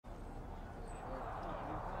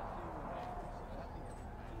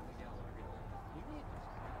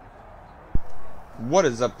What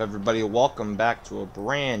is up, everybody? Welcome back to a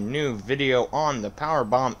brand new video on the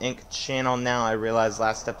Powerbomb Inc. channel. Now, I realized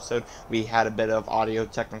last episode we had a bit of audio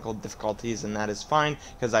technical difficulties, and that is fine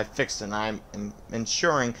because I fixed it, and I'm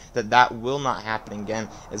ensuring that that will not happen again,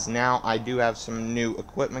 as now I do have some new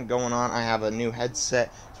equipment going on. I have a new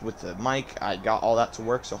headset with the mic. I got all that to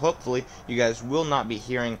work, so hopefully you guys will not be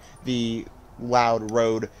hearing the loud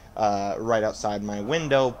road right outside my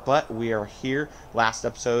window, but we are here. Last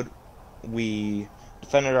episode we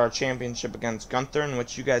defended our championship against Gunther, in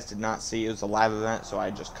which you guys did not see. It was a live event, so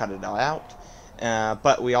I just cut it all out.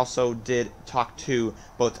 But we also did talk to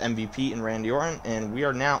both MVP and Randy Orton, and we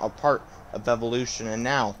are now a part of Evolution. And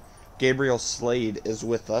now Gabriel Slade is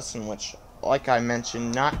with us, in which, like I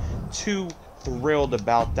mentioned, not too thrilled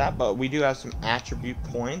about that, but we do have some attribute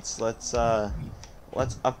points. Let's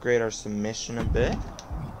upgrade our submission a bit.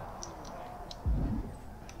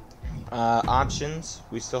 Options,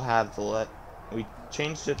 we still have the we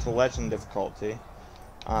changed it to legend difficulty.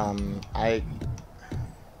 I'll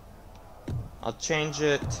change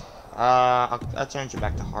it. I'll change it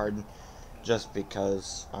back to hard, just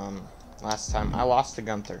because last time I lost to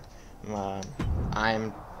Gunther.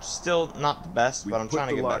 I'm still not the best, but I'm trying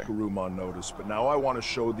to get better. We put the locker room on notice, but now I want to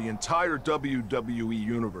show the entire WWE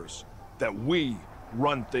universe that we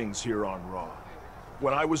run things here on Raw.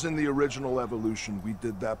 When I was in the original Evolution, we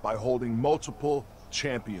did that by holding multiple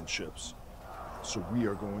championships. So we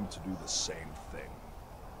are going to do the same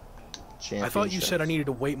thing. I thought you said I needed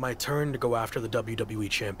to wait my turn to go after the WWE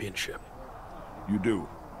Championship. You do.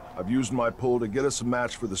 I've used my pull to get us a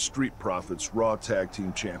match for the Street Profits Raw Tag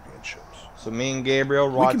Team Championships. So me and Gabriel,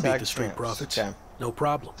 Raw we can Tag beat the Street Profits. Okay. No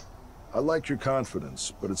problem. I like your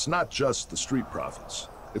confidence, but it's not just the Street Profits.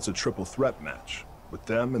 It's a triple threat match, with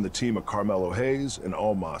them and the team of Carmelo Hayes and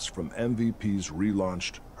Omos from MVP's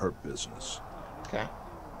relaunched Hurt Business. Okay.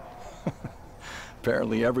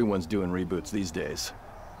 Apparently everyone's doing reboots these days.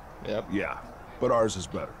 Yep. Yeah, but ours is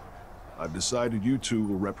better. I've decided you two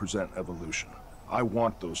will represent Evolution. I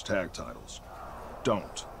want those tag titles.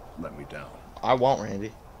 Don't let me down. I won't,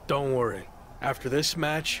 Randy. Don't worry. After this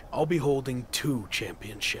match, I'll be holding 2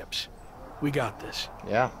 championships. We got this.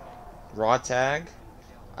 Yeah. Raw Tag,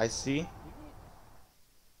 I see.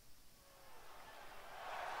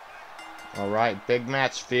 Alright, big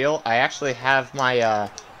match feel. I actually have my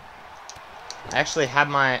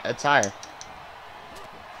attire,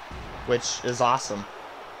 which is awesome.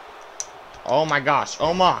 Oh my gosh,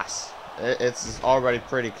 Omos! It's already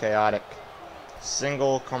pretty chaotic.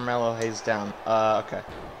 Single Carmelo Hayes down. Okay.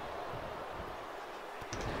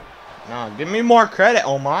 No, give me more credit,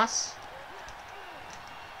 Omos.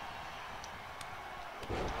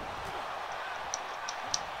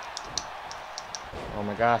 Oh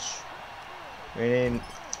my gosh. We need...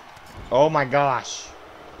 Oh my gosh.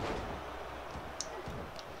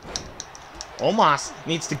 Omos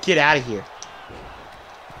needs to get out of here.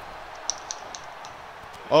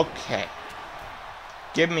 Okay.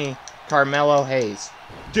 Give me Carmelo Hayes.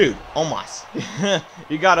 Dude, Omos.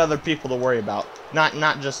 You got other people to worry about.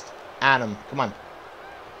 Not just Adam. Come on.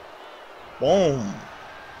 Boom.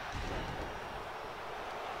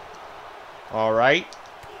 Alright.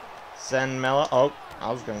 Send Melo. Oh,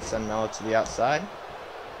 I was going to send Melo to the outside.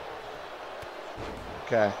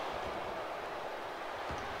 Okay.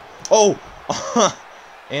 Oh!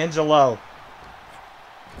 Angelo.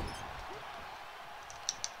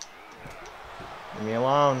 Leave me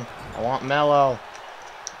alone. I want Melo.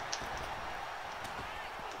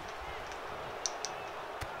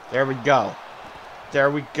 There we go. There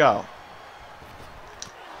we go.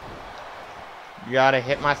 You gotta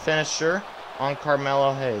hit my finisher on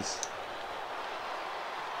Carmelo Hayes.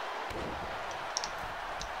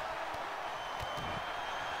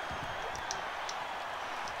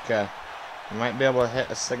 Okay. You might be able to hit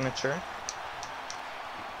a signature.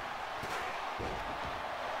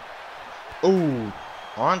 Ooh,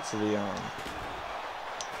 onto the arm.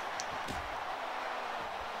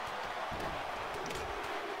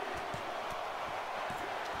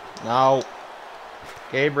 No.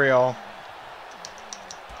 Gabriel.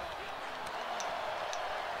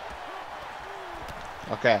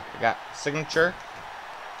 Okay, we got signature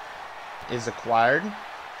is acquired.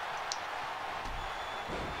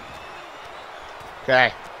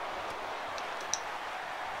 Okay.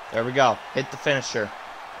 There we go. Hit the finisher.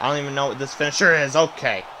 I don't even know what this finisher is.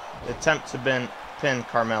 Okay. Attempt to pin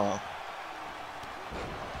Carmelo.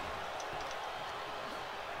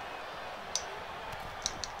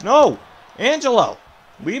 No! Angelo!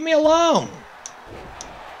 Leave me alone!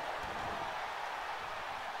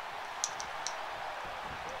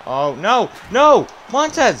 Oh, no! No!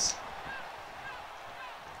 Montez!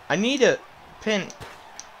 I need to Pin.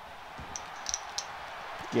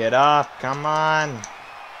 Get up. Come on.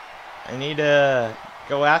 I need to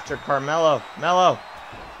go after Carmelo. Mello.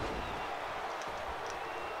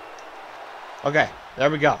 Okay. There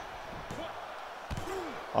we go.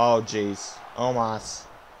 Oh, jeez. Omos.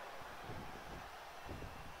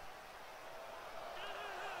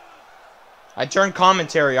 I turned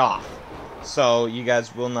commentary off, so you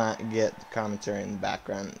guys will not get commentary in the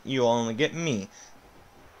background. You'll only get me.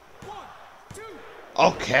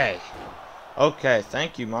 Okay. Okay,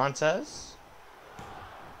 thank you, Montez.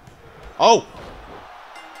 Oh!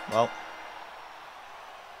 Well.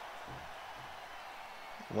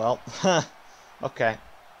 Well, okay.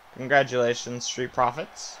 Congratulations, Street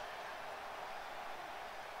Profits.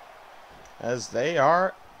 As they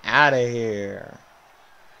are out of here.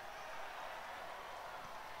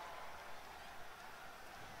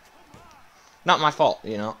 Not my fault,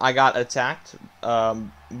 you know. I got attacked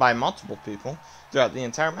by multiple people throughout the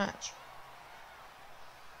entire match.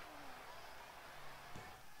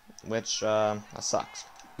 Which, that sucks.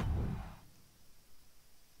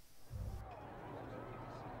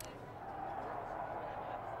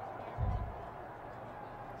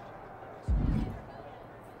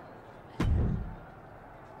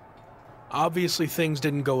 Obviously, things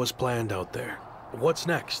didn't go as planned out there. What's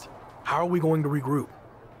next? How are we going to regroup?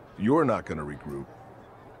 You're not going to regroup.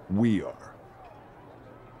 We are.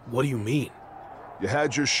 What do you mean? You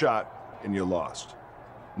had your shot, and you lost.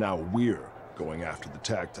 Now we're going after the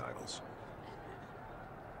tag titles.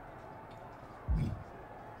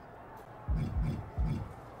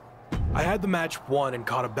 I had the match won and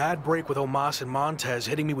caught a bad break with Omos and Montez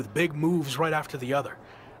hitting me with big moves right after the other.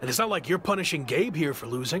 And it's not like you're punishing Gabe here for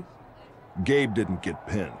losing. Gabe didn't get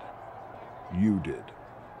pinned. You did.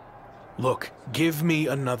 Look, give me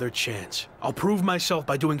another chance. I'll prove myself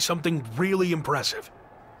by doing something really impressive.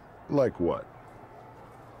 Like what?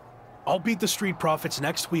 I'll beat the Street Profits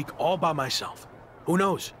next week all by myself. Who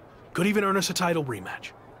knows? Could even earn us a title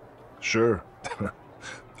rematch. Sure.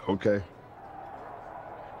 Okay.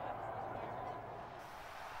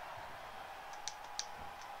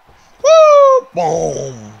 Woo!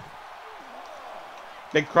 Boom!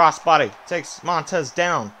 Big crossbody takes Montez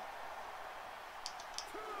down.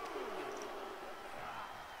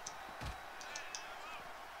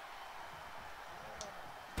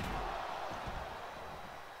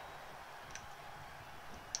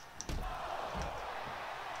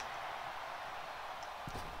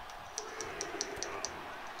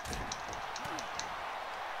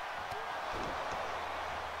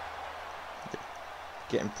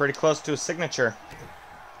 Getting pretty close to a signature.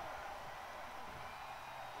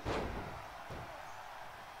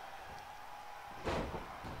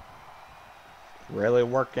 Really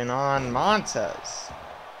working on Montez.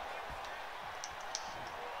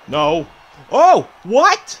 No. Oh,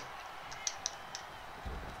 what?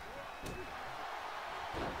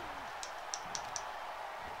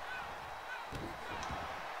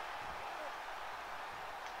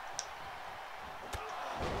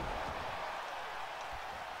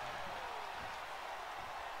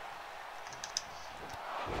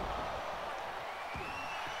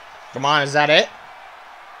 Come on, is that it?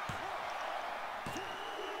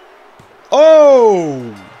 Oh!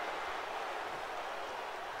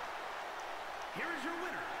 Here is your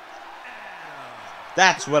winner.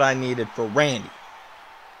 That's what I needed for Randy.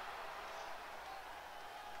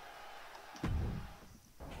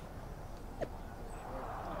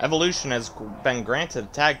 Evolution has been granted a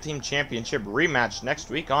tag team championship rematch next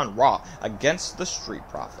week on Raw against the Street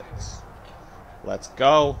Profits. Let's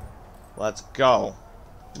go. Let's go.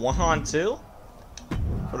 1-on-2?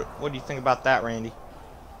 What do you think about that, Randy?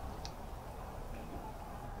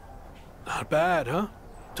 Not bad, huh?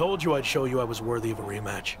 Told you I'd show you I was worthy of a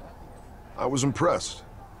rematch. I was impressed,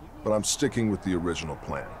 but I'm sticking with the original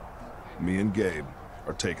plan. Me and Gabe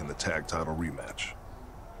are taking the tag title rematch.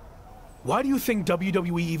 Why do you think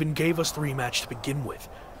WWE even gave us the rematch to begin with?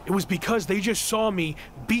 It was because they just saw me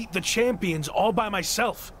beat the champions all by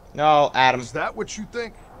myself. No, Adam. Is that what you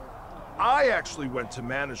think? I actually went to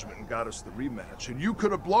management and got us the rematch, and you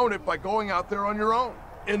could have blown it by going out there on your own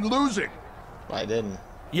and losing. I didn't.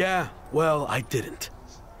 Yeah, well, I didn't.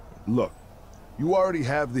 Look, you already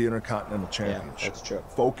have the Intercontinental Championship. Yeah, that's true.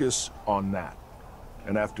 Focus on that.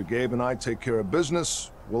 And after Gabe and I take care of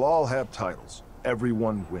business, we'll all have titles.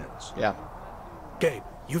 Everyone wins. Yeah. Gabe,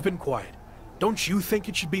 you've been quiet. Don't you think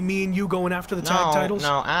it should be me and you going after the tag titles?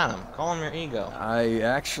 No, Adam. Calm your ego. I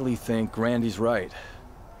actually think Randy's right.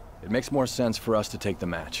 It makes more sense for us to take the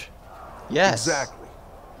match. Yes. Exactly.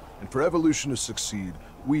 And for Evolution to succeed,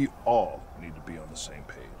 we all need to be on the same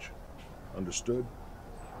page. Understood?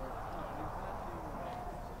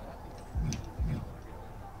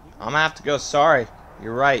 I'm gonna have to go. Sorry.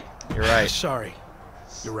 You're right. You're right. Sorry.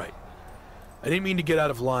 You're right. I didn't mean to get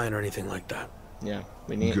out of line or anything like that. Yeah,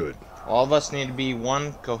 we need... Good. All of us need to be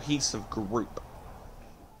one cohesive group.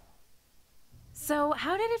 So,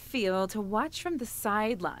 how did it feel to watch from the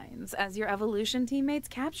sidelines as your Evolution teammates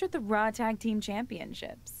captured the Raw Tag Team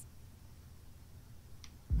Championships?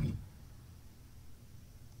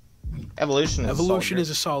 Evolution is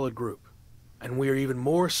a solid group. And we are even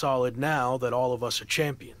more solid now that all of us are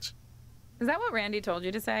champions. Is that what Randy told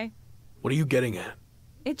you to say? What are you getting at?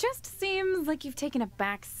 It just seems like you've taken a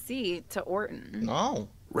back seat to Orton. No.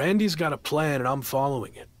 Randy's got a plan and I'm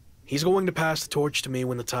following it. He's going to pass the torch to me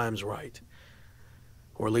when the time's right.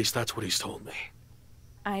 Or at least that's what he's told me.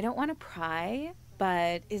 I don't want to pry,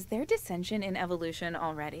 but is there dissension in Evolution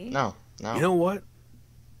already? No. No. You know what?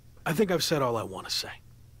 I think I've said all I want to say.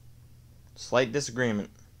 Slight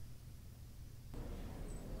disagreement.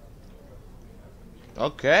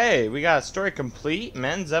 Okay, we got a story complete.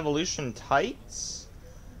 Men's Evolution tights.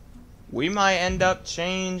 We might end up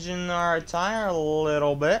changing our attire a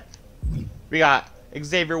little bit. We got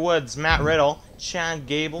Xavier Woods, Matt Riddle, Chad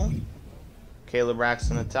Gable, Caleb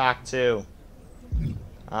Braxton attack too.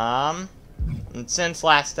 And since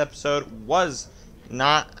last episode was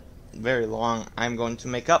not very long, I'm going to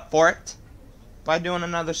make up for it by doing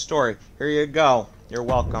another story. Here you go. You're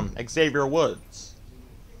welcome. Xavier Woods.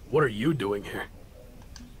 What are you doing here?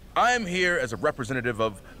 I'm here as a representative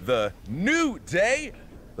of the New Day,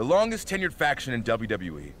 the longest tenured faction in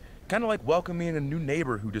WWE. Kind of like welcoming a new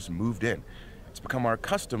neighbor who just moved in. It's become our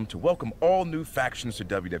custom to welcome all new factions to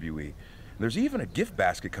WWE. And there's even a gift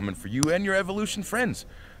basket coming for you and your Evolution friends.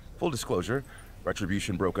 Full disclosure,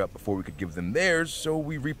 Retribution broke up before we could give them theirs, so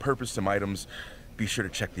we repurposed some items. Be sure to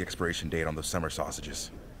check the expiration date on those summer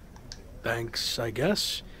sausages. Thanks, I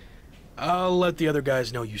guess. I'll let the other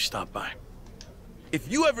guys know you stopped by. If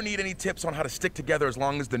you ever need any tips on how to stick together as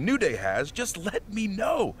long as the New Day has, just let me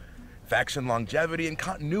know. Faction longevity and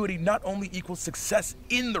continuity not only equals success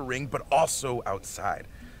in the ring, but also outside.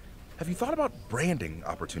 Have you thought about branding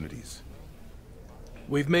opportunities?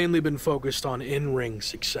 We've mainly been focused on in-ring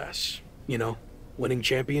success. You know, winning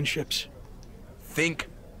championships. Think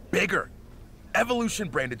bigger. Evolution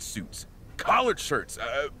branded suits, collared shirts,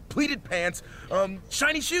 pleated pants,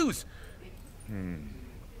 shiny shoes.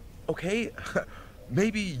 Okay,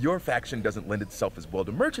 maybe your faction doesn't lend itself as well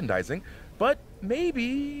to merchandising, but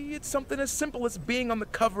maybe it's something as simple as being on the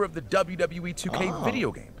cover of the WWE 2K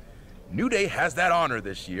video game. New Day has that honor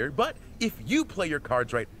this year, but if you play your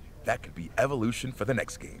cards right, that could be Evolution for the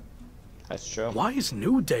next game. That's true. Why is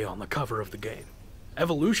New Day on the cover of the game?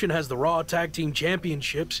 Evolution has the Raw Tag Team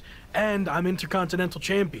Championships, and I'm Intercontinental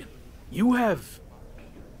Champion. You have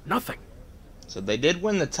nothing. So they did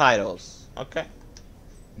win the titles. Okay.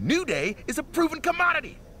 New Day is a proven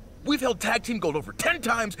commodity. We've held tag team gold over 10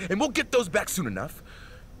 times, and we'll get those back soon enough.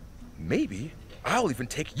 Maybe I'll even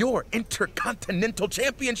take your Intercontinental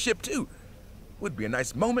Championship too. Would be a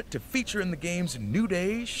nice moment to feature in the game's New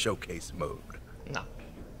Day showcase mode. No.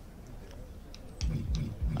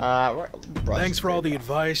 Thanks for all the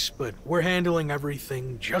advice, but we're handling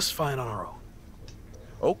everything just fine on our own.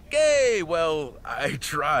 Okay, well, I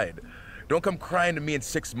tried. Don't come crying to me in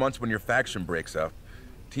 6 months when your faction breaks up.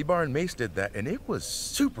 T-Bar and Mace did that, and it was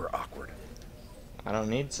super awkward. I don't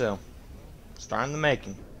need to. Start in the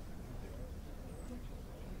making.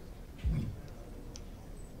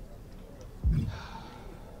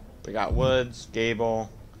 We got Woods, Gable.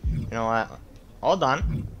 You know what? All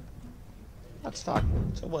done. Let's talk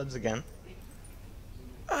to Woods again.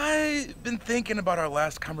 I've been thinking about our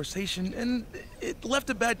last conversation, and it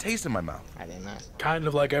left a bad taste in my mouth. I didn't ask. Kind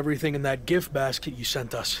of like everything in that gift basket you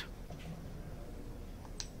sent us.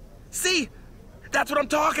 See? That's what I'm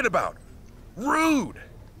talking about. Rude.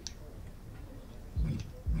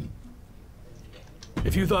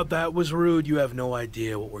 If you thought that was rude, you have no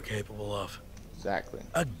idea what we're capable of. Exactly.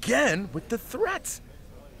 Again with the threats.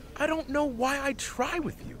 I don't know why I try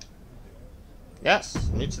with you. Yes,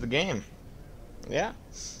 new to the game. Yeah.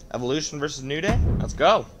 Evolution versus New Day. Let's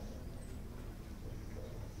go.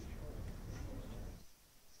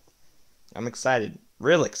 I'm excited.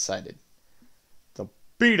 Real excited. To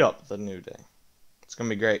beat up the New Day. It's gonna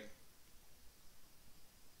be great.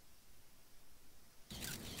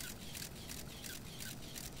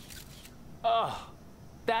 Oh,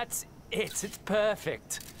 that's it. It's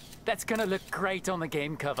perfect. That's gonna look great on the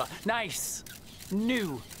game cover. Nice.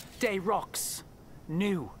 New Day rocks.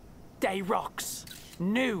 New Day rocks.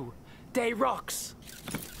 New Day rocks.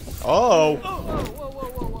 Oh! Whoa, whoa,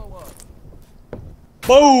 whoa, whoa, whoa,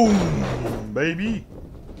 whoa. Boom! Baby!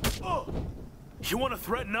 You want to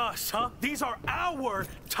threaten us, huh? These are our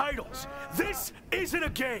titles. This isn't a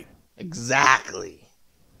game. Exactly.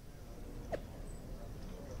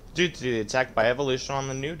 Due to the attack by Evolution on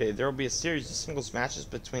the New Day, there will be a series of singles matches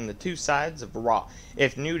between the two sides of Raw.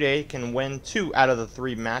 If New Day can win 2 out of the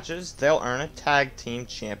 3 matches, they'll earn a tag team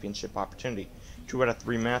championship opportunity. 2 out of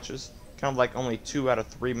 3 matches, kind of like only 2 out of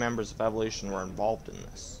 3 members of Evolution were involved in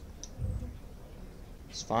this.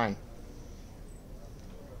 It's fine.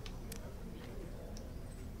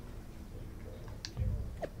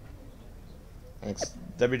 Next,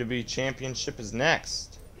 WWE Championship is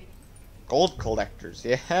next. Gold collectors,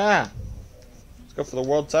 yeah. Let's go for the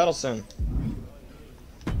world title soon.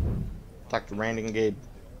 Talk to Randy and Gabe.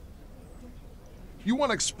 You want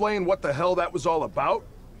to explain what the hell that was all about?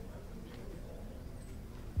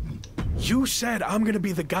 You said I'm gonna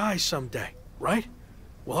be the guy someday, right?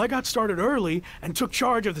 Well, I got started early and took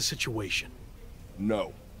charge of the situation.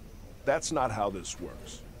 No. That's not how this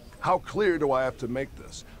works. How clear do I have to make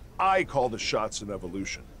this? I call the shots in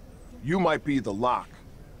Evolution. You might be the lock,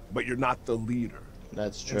 but you're not the leader.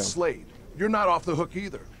 That's true. And Slade, you're not off the hook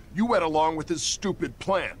either. You went along with his stupid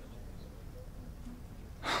plan.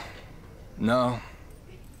 No,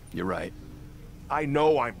 you're right. I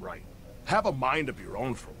know I'm right. Have a mind of your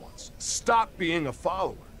own for once. Stop being a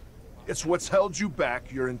follower. It's what's held you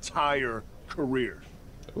back your entire career.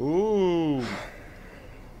 Ooh.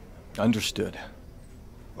 Understood.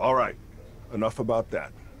 All right, enough about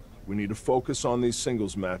that. We need to focus on these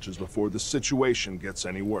singles matches before the situation gets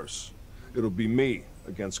any worse. It'll be me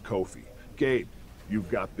against Kofi. Gabe, you've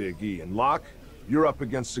got Big E. And Locke, you're up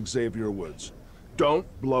against Xavier Woods. Don't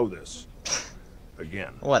blow this.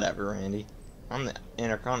 Again. Whatever, Randy. I'm the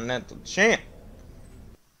Intercontinental Champ.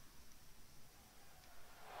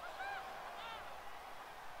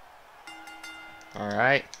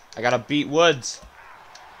 Alright. I gotta beat Woods.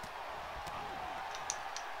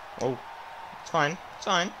 Oh. It's fine. It's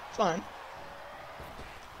fine. It's fine.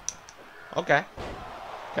 Okay.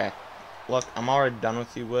 Okay. Look, I'm already done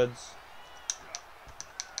with you, Woods.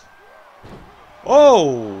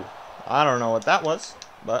 Oh! I don't know what that was,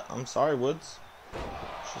 but I'm sorry, Woods.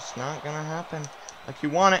 It's just not gonna happen like you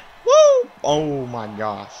want it. Woo! Oh my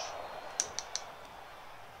gosh.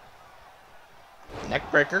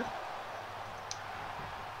 Neckbreaker.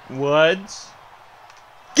 Woods.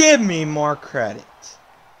 Give me more credit.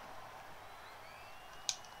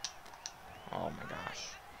 Oh my gosh.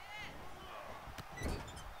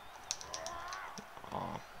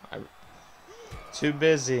 Oh, I'm too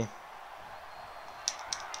busy.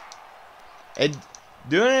 And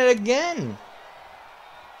doing it again.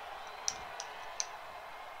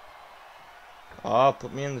 Oh,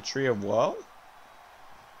 put me in the tree of woe?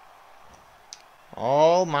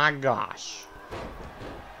 Oh my gosh.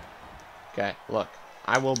 Okay, look.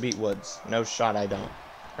 I will beat Woods. No shot I don't.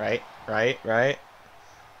 Right? Right? Right?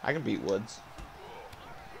 I can beat Woods.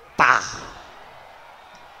 Bah!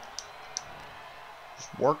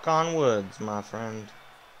 Just work on Woods, my friend.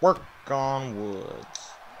 Work on Woods.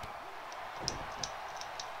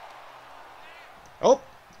 Oh!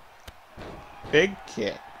 Big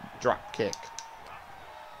kick. Drop kick.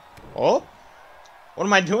 Oh! What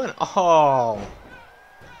am I doing? Oh!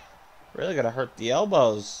 Really gotta hurt the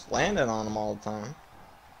elbows. Landing on them all the time.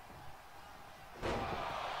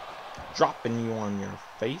 Dropping you on your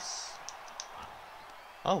face.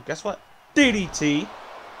 Oh, guess what? DDT.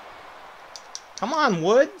 Come on,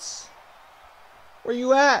 Woods. Where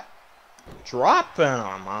you at? Dropping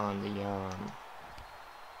them on the arm.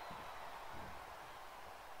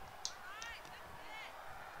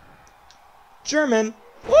 German.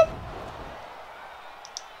 Whoop.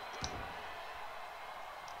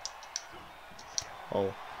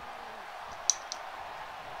 Oh.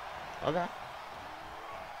 Okay.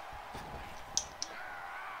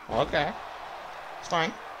 Okay. It's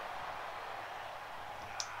fine.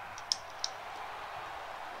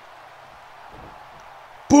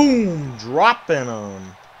 Boom! Dropping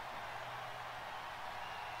them.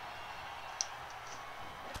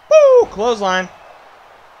 Woo! Clothesline.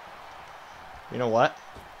 You know what?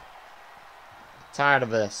 Tired of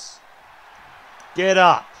this. Get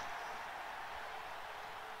up.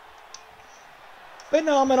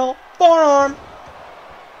 Phenomenal forearm.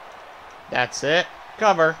 That's it.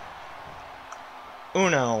 Cover.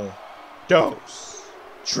 Uno. Dos.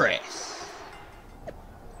 Tres.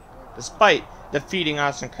 Despite defeating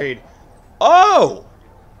Austin Creed. Oh!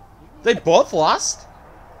 They both lost?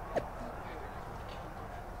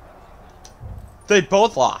 They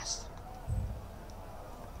both lost.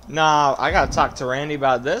 Nah, I gotta talk to Randy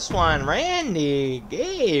about this one. Randy,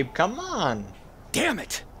 Gabe, come on. Damn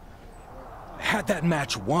it! I had that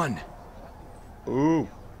match won. Ooh.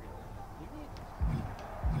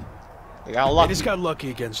 We got I lucky. just got lucky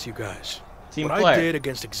against you guys. Team what player. I did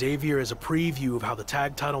against Xavier is a preview of how the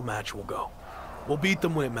tag title match will go. We'll beat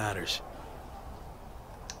them when it matters.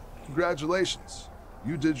 Congratulations.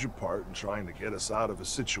 You did your part in trying to get us out of a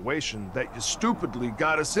situation that you stupidly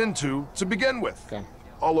got us into to begin with. Okay.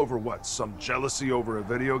 All over what? Some jealousy over a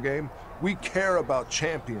video game? We care about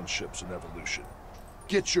championships in Evolution.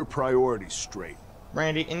 Get your priorities straight.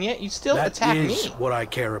 Randy, and yet you still That attack me. is what I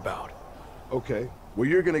care about. Okay, well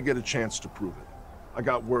you're gonna get a chance to prove it. I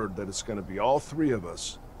got word that it's gonna be all three of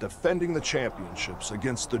us defending the championships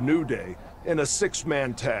against the New Day in a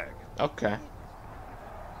 6-man tag. Okay.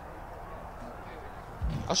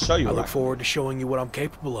 I'll show you. I what look forward to showing you what I'm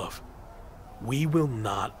capable of. We will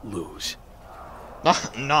not lose.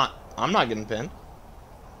 I'm not getting pinned.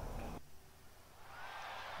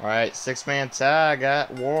 Alright, 6-man tag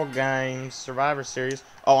at World Games Survivor Series.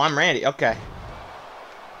 Oh, I'm Randy. Okay.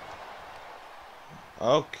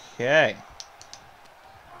 Okay.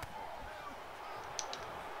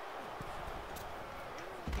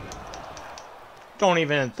 Don't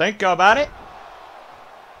even think about it.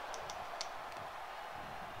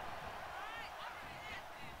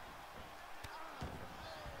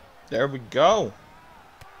 There we go.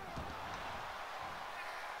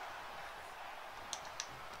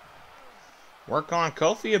 Work on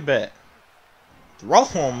Kofi a bit. Throw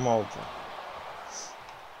him over.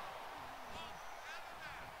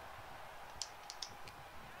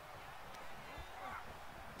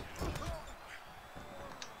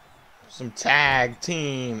 Some tag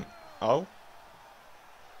team. Oh.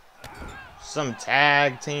 Some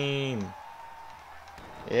tag team.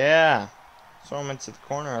 Yeah. Throw him into the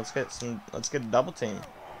corner. Let's get a double team.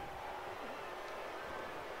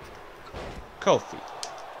 Kofi.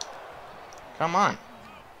 Come on.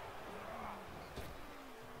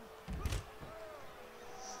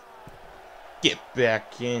 Get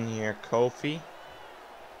back in here, Kofi.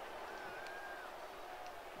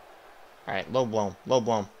 Alright, low blow him. Low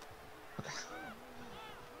blow him. Okay.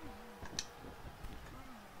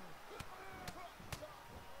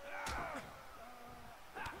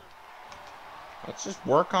 Let's just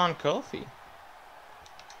work on Kofi.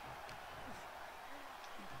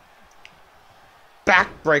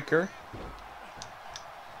 Backbreaker.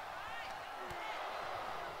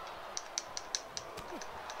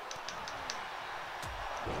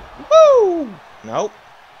 Woo! Nope.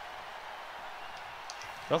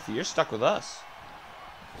 Kofi, you're stuck with us.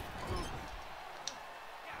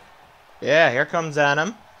 Yeah, here comes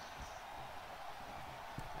Adam.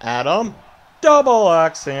 Adam. Double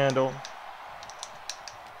axe handle.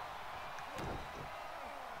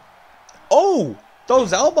 Oh!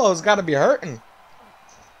 Those elbows gotta be hurting.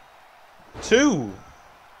 2.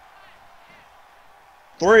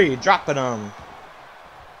 3. Dropping them.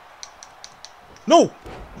 No!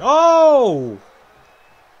 No!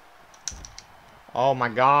 Oh my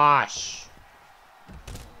gosh.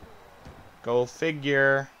 Go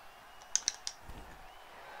figure.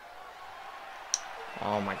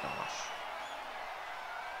 Oh my gosh.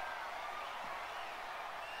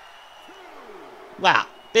 Wow.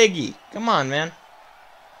 Biggie. Come on, man.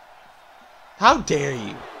 How dare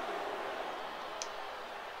you?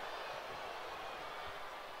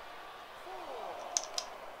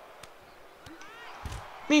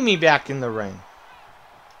 Meet me back in the ring.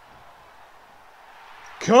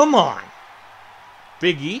 Come on.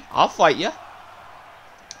 Biggie, I'll fight ya.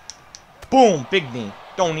 Boom, big knee.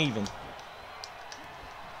 Don't even.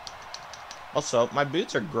 Also, my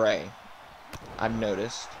boots are gray. I've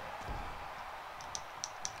noticed.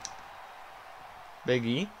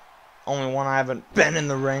 Biggie. Only one I haven't been in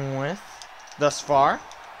the ring with thus far.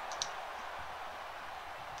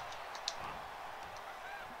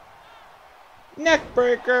 Neck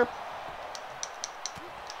breaker.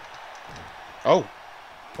 Oh.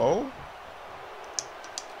 Oh.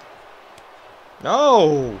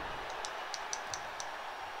 No.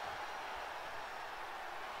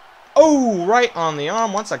 Oh, right on the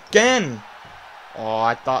arm once again. Oh,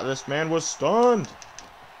 I thought this man was stunned.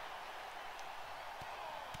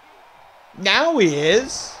 Now he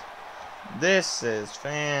is. This is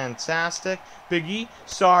fantastic. Big E,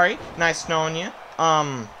 sorry. Nice knowing you.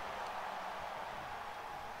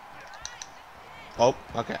 Oh,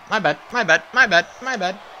 okay. My bad. My bad. My bad. My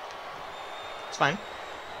bad. It's fine.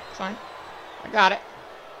 It's fine. I got it.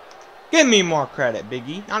 Give me more credit, Big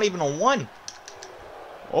E. Not even a 1.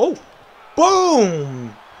 Oh.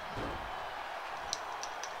 Boom.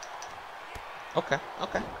 Okay.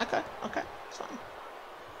 Okay. Okay. Okay. It's fine.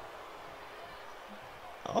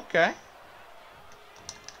 Okay.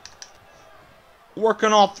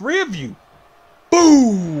 Working all 3 of you.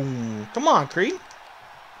 Boom! Come on, Creed.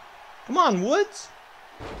 Come on, Woods.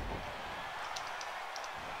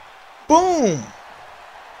 Boom!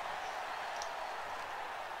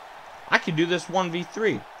 I could do this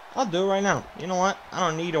 1v3. I'll do it right now. You know what? I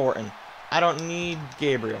don't need Orton. I don't need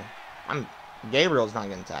Gabriel. Gabriel's not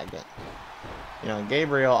getting tagged yet. You know,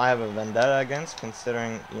 Gabriel I have a vendetta against,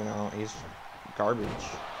 considering, you know, he's garbage.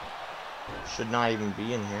 Should not even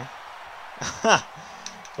be in here.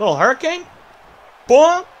 Little hurricane?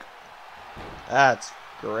 Bonk! That's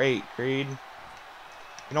great, Creed.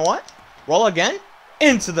 You know what? Roll again?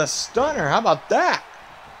 Into the stunner. How about that?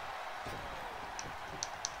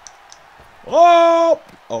 Oh!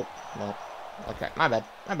 Oh, no. Okay, my bad.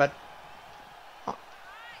 My bad. Oh.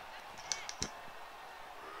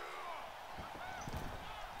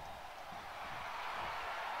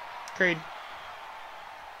 Creed.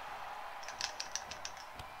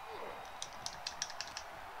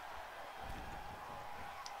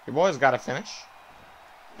 Your boy's got to finish.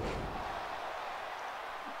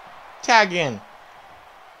 Tag in.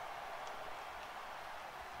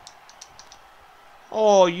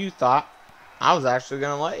 Oh, you thought I was actually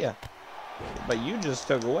going to let you. But you just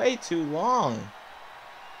took way too long.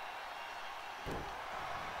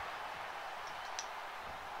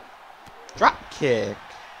 Drop kick.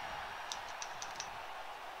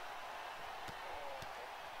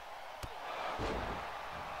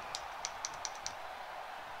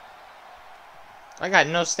 I got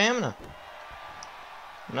no stamina.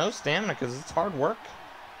 No stamina because it's hard work.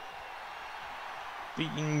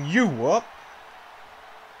 Beating you up.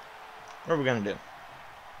 What are we going to do?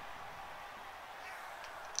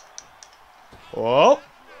 Oh!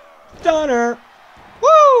 Stunner!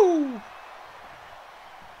 Woo!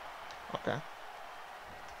 Okay.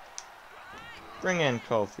 Bring in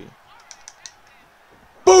Kofi.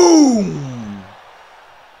 Boom!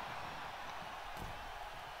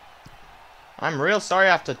 I'm real sorry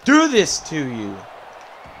I have to do this to you.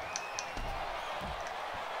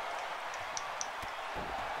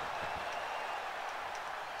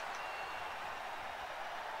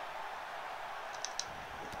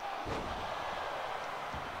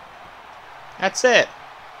 That's it.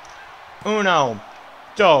 Uno,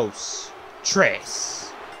 dos,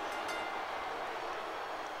 tres.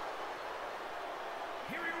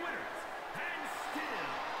 Here are your winners, and still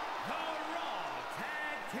the Raw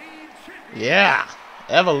Tag Team Champions. Yeah,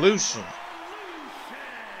 Evolution.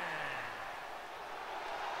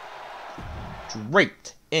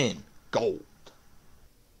 Draped in gold.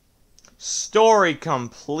 Story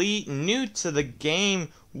complete. New to the game.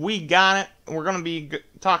 We got it. We're going to be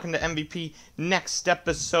talking to MVP next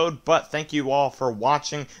episode, but thank you all for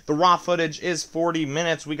watching. The raw footage is 40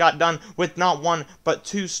 minutes. We got done with not one, but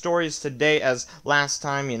two stories today, as last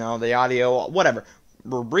time, you know, the audio, whatever.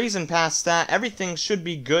 We're breezing past that. Everything should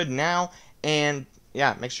be good now, and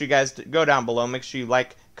yeah, make sure you guys go down below. Make sure you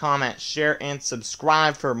like, comment, share, and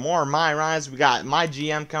subscribe for more MyRise. We got my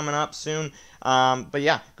GM coming up soon. But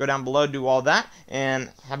yeah, go down below, do all that,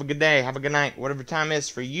 and have a good day, have a good night, whatever time it is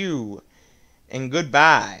for you, and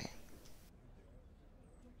goodbye.